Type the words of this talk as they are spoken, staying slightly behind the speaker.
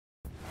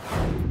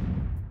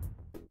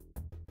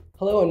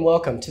Hello and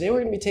welcome. Today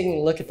we're going to be taking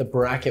a look at the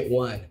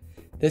Bracket1.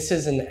 This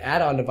is an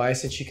add-on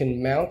device that you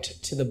can mount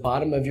to the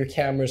bottom of your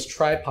camera's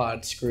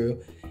tripod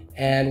screw,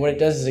 and what it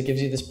does is it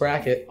gives you this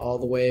bracket all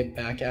the way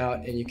back out,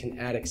 and you can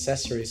add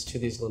accessories to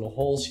these little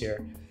holes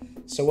here.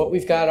 So what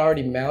we've got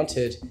already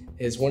mounted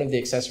is one of the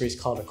accessories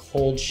called a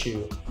cold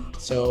shoe.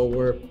 So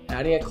we're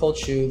adding a cold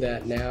shoe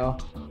that now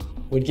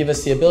would give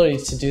us the ability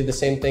to do the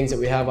same things that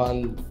we have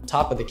on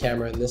top of the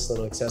camera in this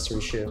little accessory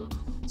shoe.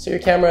 So your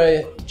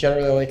camera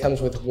generally only comes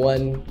with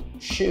one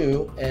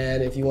shoe,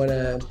 and if you want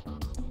to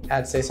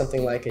add, say,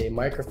 something like a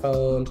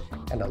microphone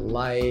and a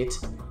light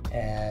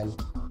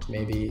and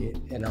maybe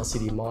an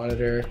LCD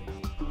monitor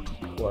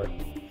or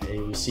a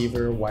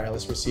receiver,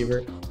 wireless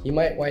receiver, you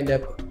might wind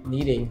up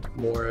needing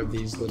more of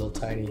these little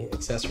tiny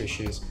accessory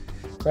shoes.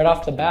 Right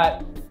off the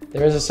bat,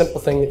 there is a simple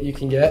thing that you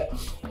can get,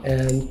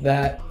 and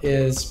that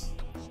is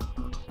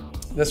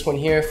this one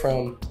here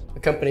from a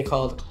company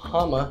called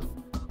Hama.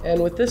 And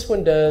what this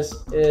one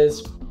does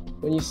is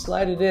when you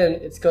slide it in,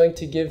 it's going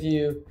to give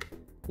you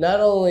not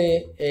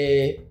only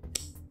a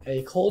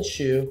cold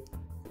shoe,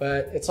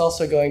 but it's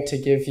also going to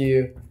give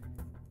you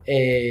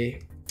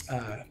a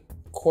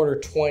quarter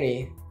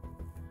 20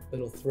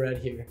 little thread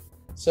here.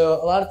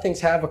 So a lot of things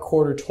have a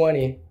quarter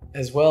 20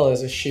 as well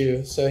as a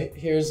shoe. So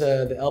here's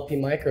the LP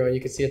Micro, and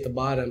you can see at the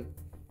bottom,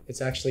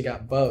 it's actually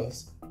got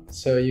both.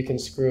 So you can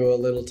screw a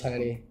little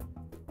tiny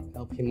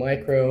LP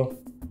Micro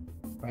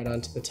right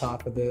onto the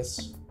top of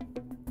this,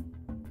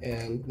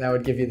 and that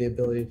would give you the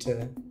ability to,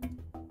 I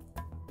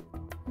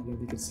don't know if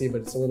you can see,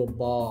 but it's a little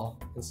ball,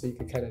 and so you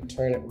can kind of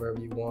turn it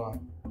wherever you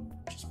want,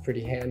 which is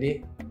pretty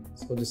handy.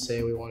 So we'll just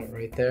say we want it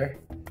right there.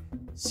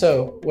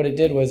 So what it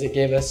did was it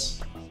gave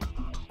us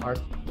our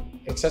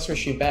accessory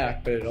shoe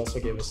back, but it also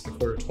gave us the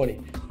quarter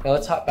 20. Now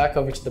let's hop back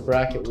over to the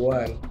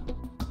Bracket1.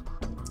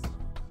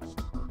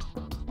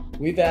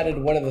 We've added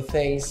one of the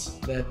things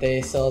that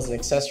they sell as an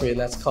accessory, and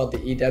that's called the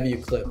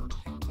EW clip.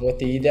 And what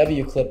the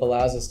EW clip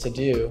allows us to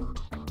do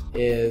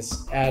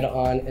is add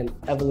on an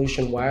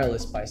Evolution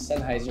Wireless by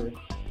Sennheiser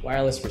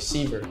Wireless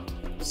receiver.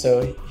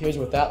 So here's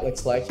what that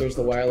looks like. Here's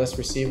the wireless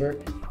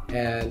receiver,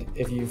 and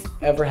if you've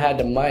ever had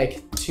to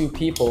mic two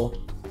people,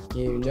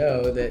 you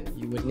know that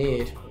you would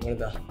need one of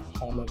the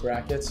Hama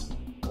brackets,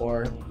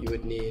 or you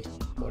would need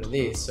one of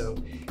these. So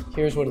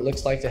here's what it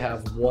looks like to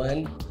have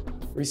one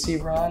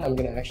receiver on. I'm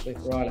going to actually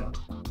throw on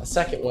a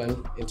second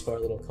one into our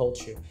little cold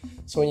shoe.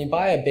 So when you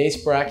buy a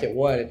base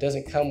Bracket1, it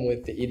doesn't come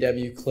with the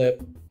EW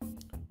clip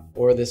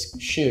or this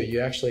shoe.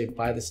 You actually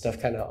buy this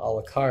stuff kind of a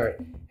la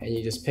carte, and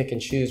you just pick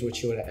and choose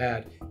what you want to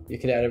add. You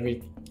could add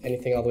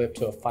anything all the way up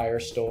to a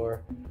Firestore.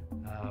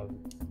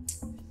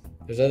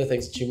 There's other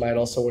things that you might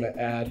also want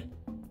to add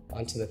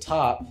onto the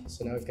top.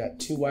 So now we've got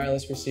two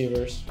wireless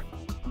receivers,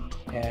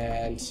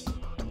 and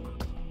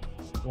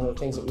one of the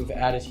things that we've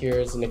added here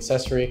is an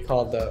accessory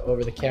called the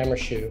over-the-camera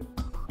shoe.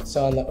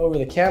 So on the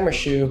over-the-camera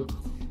shoe,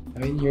 I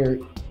mean,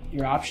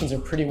 your options are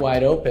pretty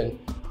wide open.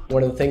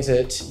 One of the things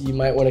that you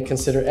might want to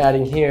consider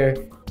adding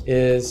here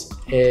is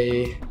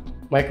a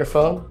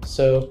microphone.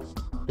 So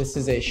this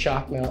is a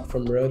shock mount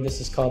from RODE. This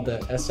is called the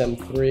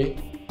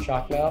SM3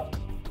 shock mount.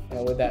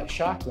 And with that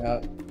shock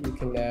mount, you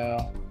can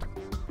now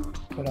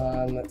put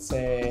on, let's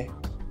say,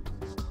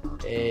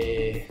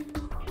 a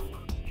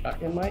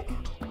shotgun mic.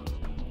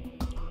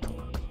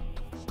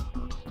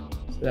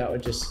 So that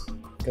would just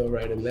go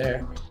right in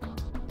there.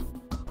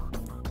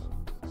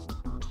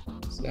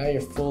 So now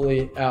you're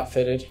fully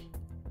outfitted.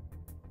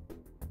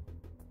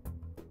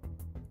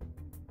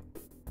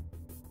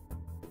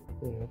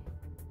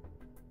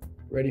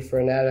 Ready for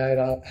a night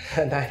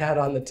out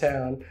on the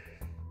town.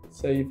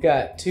 So you've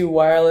got two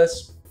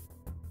wireless,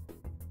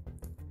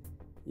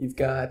 you've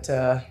got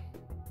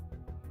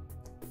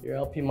your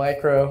LP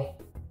Micro,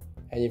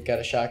 and you've got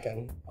a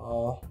shotgun,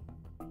 all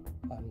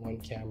on one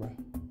camera.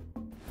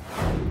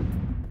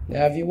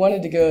 Now if you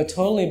wanted to go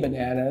totally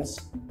bananas,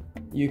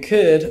 you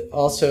could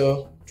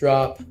also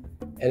drop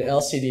an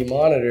LCD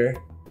monitor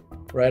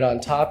right on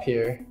top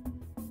here,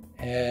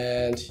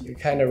 and you're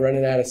kind of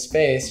running out of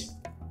space,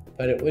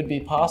 but it would be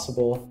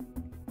possible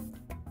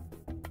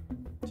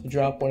to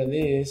drop one of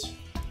these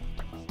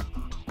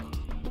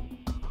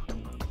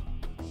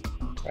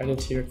right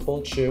into your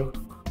cold shoe.